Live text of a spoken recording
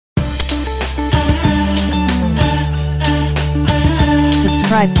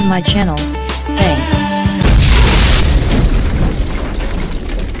subscribe to my channel, thanks.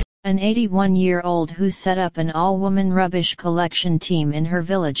 An 81-year-old who set up an all-woman rubbish collection team in her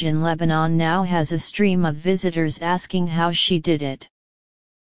village in Lebanon now has a stream of visitors asking how she did it.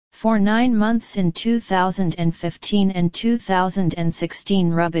 For 9 months in 2015 and 2016,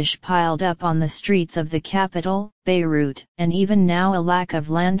 rubbish piled up on the streets of the capital, Beirut, and even now a lack of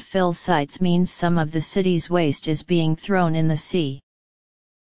landfill sites means some of the city's waste is being thrown in the sea.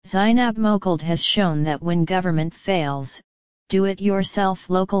 Zainab Mokold has shown that when government fails, do-it-yourself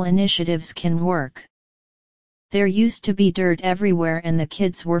local initiatives can work. There used to be dirt everywhere and the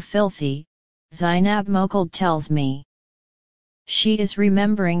kids were filthy, Zainab Mokold tells me. She is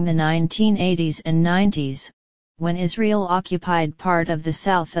remembering the 1980s and 90s, when Israel occupied part of the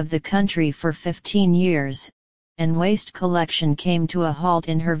south of the country for 15 years, and waste collection came to a halt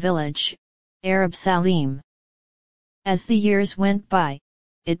in her village, Arab Salim. As the years went by,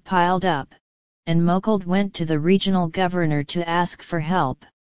 it piled up, and Mokold went to the regional governor to ask for help.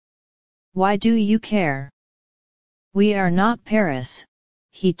 "Why do you care? We are not Paris,"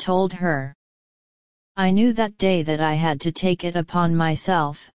 he told her. "I knew that day that I had to take it upon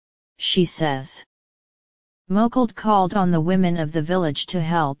myself," she says. Mokold called on the women of the village to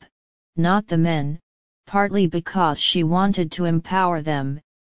help, not the men, partly because she wanted to empower them,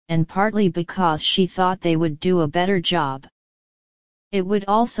 and partly because she thought they would do a better job. It would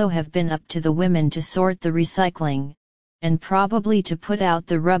also have been up to the women to sort the recycling, and probably to put out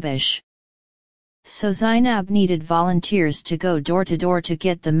the rubbish. So Zainab needed volunteers to go door to door to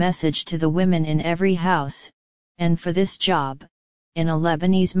get the message to the women in every house, and for this job, in a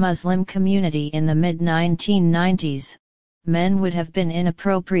Lebanese Muslim community in the mid-1990s, men would have been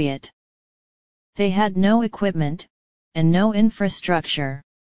inappropriate. They had no equipment, and no infrastructure.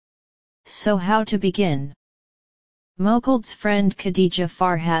 So how to begin? Mokold's friend Khadija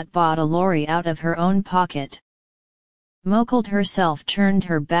Farhat bought a lorry out of her own pocket. Mokold herself turned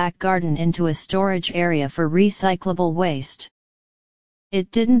her back garden into a storage area for recyclable waste. It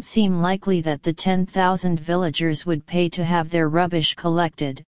didn't seem likely that the 10,000 villagers would pay to have their rubbish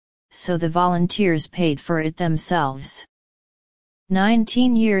collected, so the volunteers paid for it themselves.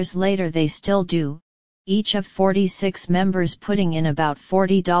 19 years later they still do, each of 46 members putting in about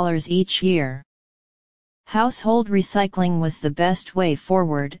 $40 each year. Household recycling was the best way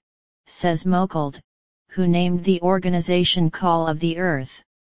forward, says Mokold, who named the organization Call of the Earth.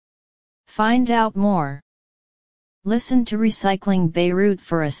 Find out more. Listen to Recycling Beirut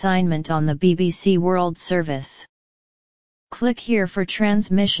for assignment on the BBC World Service. Click here for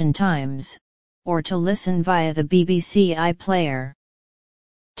transmission times, or to listen via the BBC iPlayer.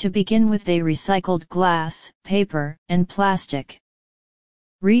 To begin with, they recycled glass, paper, and plastic.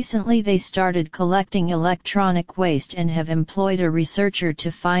 Recently they started collecting electronic waste and have employed a researcher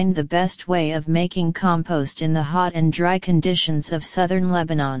to find the best way of making compost in the hot and dry conditions of southern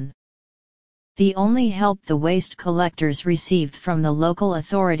Lebanon. The only help the waste collectors received from the local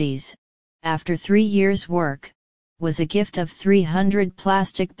authorities, after 3 years' work, was a gift of 300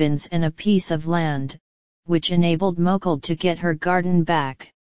 plastic bins and a piece of land, which enabled Mokold to get her garden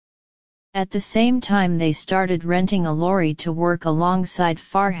back. At the same time they started renting a lorry to work alongside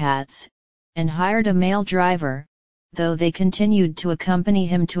Farhat's, and hired a male driver, though they continued to accompany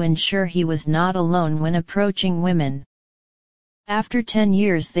him to ensure he was not alone when approaching women. After 10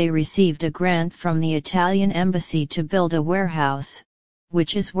 years they received a grant from the Italian embassy to build a warehouse,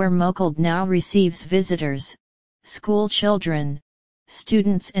 which is where Mokold now receives visitors, school children,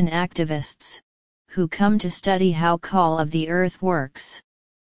 students and activists, who come to study how Call of the Earth works.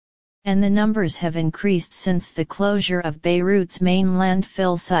 And the numbers have increased since the closure of Beirut's main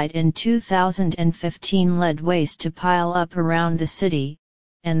landfill site in 2015 led waste to pile up around the city,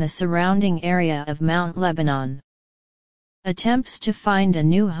 and the surrounding area of Mount Lebanon. Attempts to find a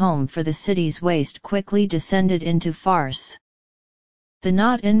new home for the city's waste quickly descended into farce. The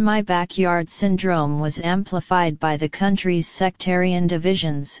 "not in my backyard" syndrome was amplified by the country's sectarian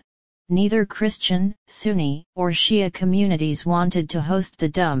divisions. Neither Christian, Sunni, or Shia communities wanted to host the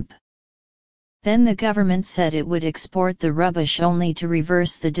dump. Then the government said it would export the rubbish, only to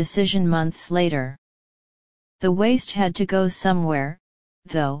reverse the decision months later. The waste had to go somewhere,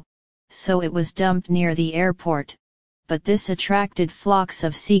 though, so it was dumped near the airport, but this attracted flocks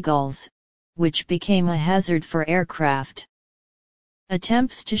of seagulls, which became a hazard for aircraft.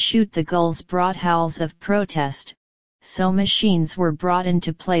 Attempts to shoot the gulls brought howls of protest, so machines were brought in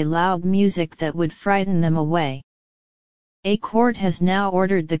to play loud music that would frighten them away. A court has now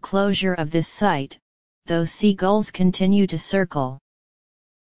ordered the closure of this site, though seagulls continue to circle.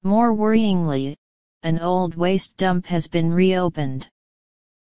 More worryingly, an old waste dump has been reopened.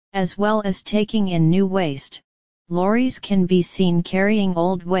 As well as taking in new waste, lorries can be seen carrying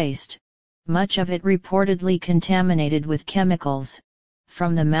old waste, much of it reportedly contaminated with chemicals,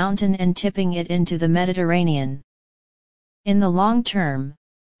 from the mountain and tipping it into the Mediterranean. In the long term,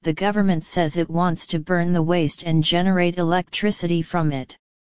 the government says it wants to burn the waste and generate electricity from it.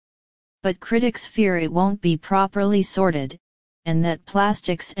 But critics fear it won't be properly sorted, and that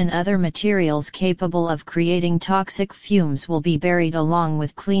plastics and other materials capable of creating toxic fumes will be buried along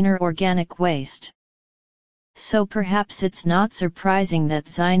with cleaner organic waste. So perhaps it's not surprising that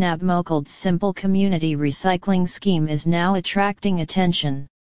Zainab Mokold's simple community recycling scheme is now attracting attention.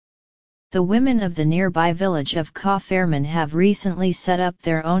 The women of the nearby village of Kaferman have recently set up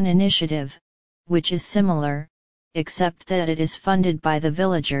their own initiative, which is similar, except that it is funded by the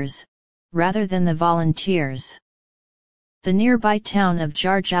villagers, rather than the volunteers. The nearby town of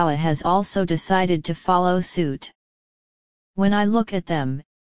Jarjawa has also decided to follow suit. When I look at them,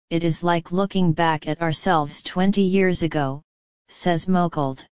 it is like looking back at ourselves 20 years ago, says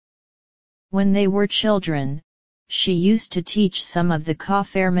Mokold. When they were children, she used to teach some of the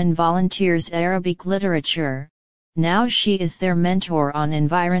Kaferman volunteers Arabic literature. Now she is their mentor on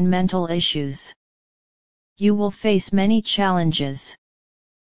environmental issues. You will face many challenges.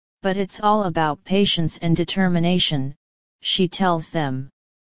 But it's all about patience and determination, she tells them.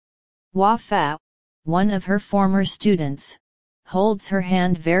 Wafa, one of her former students, holds her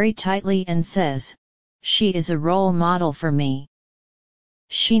hand very tightly and says, "She is a role model for me.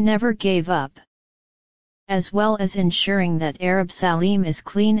 She never gave up." As well as ensuring that Arab Salim is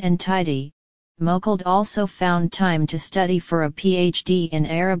clean and tidy, Mokold also found time to study for a PhD in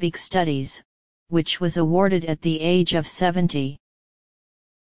Arabic Studies, which was awarded at the age of 70.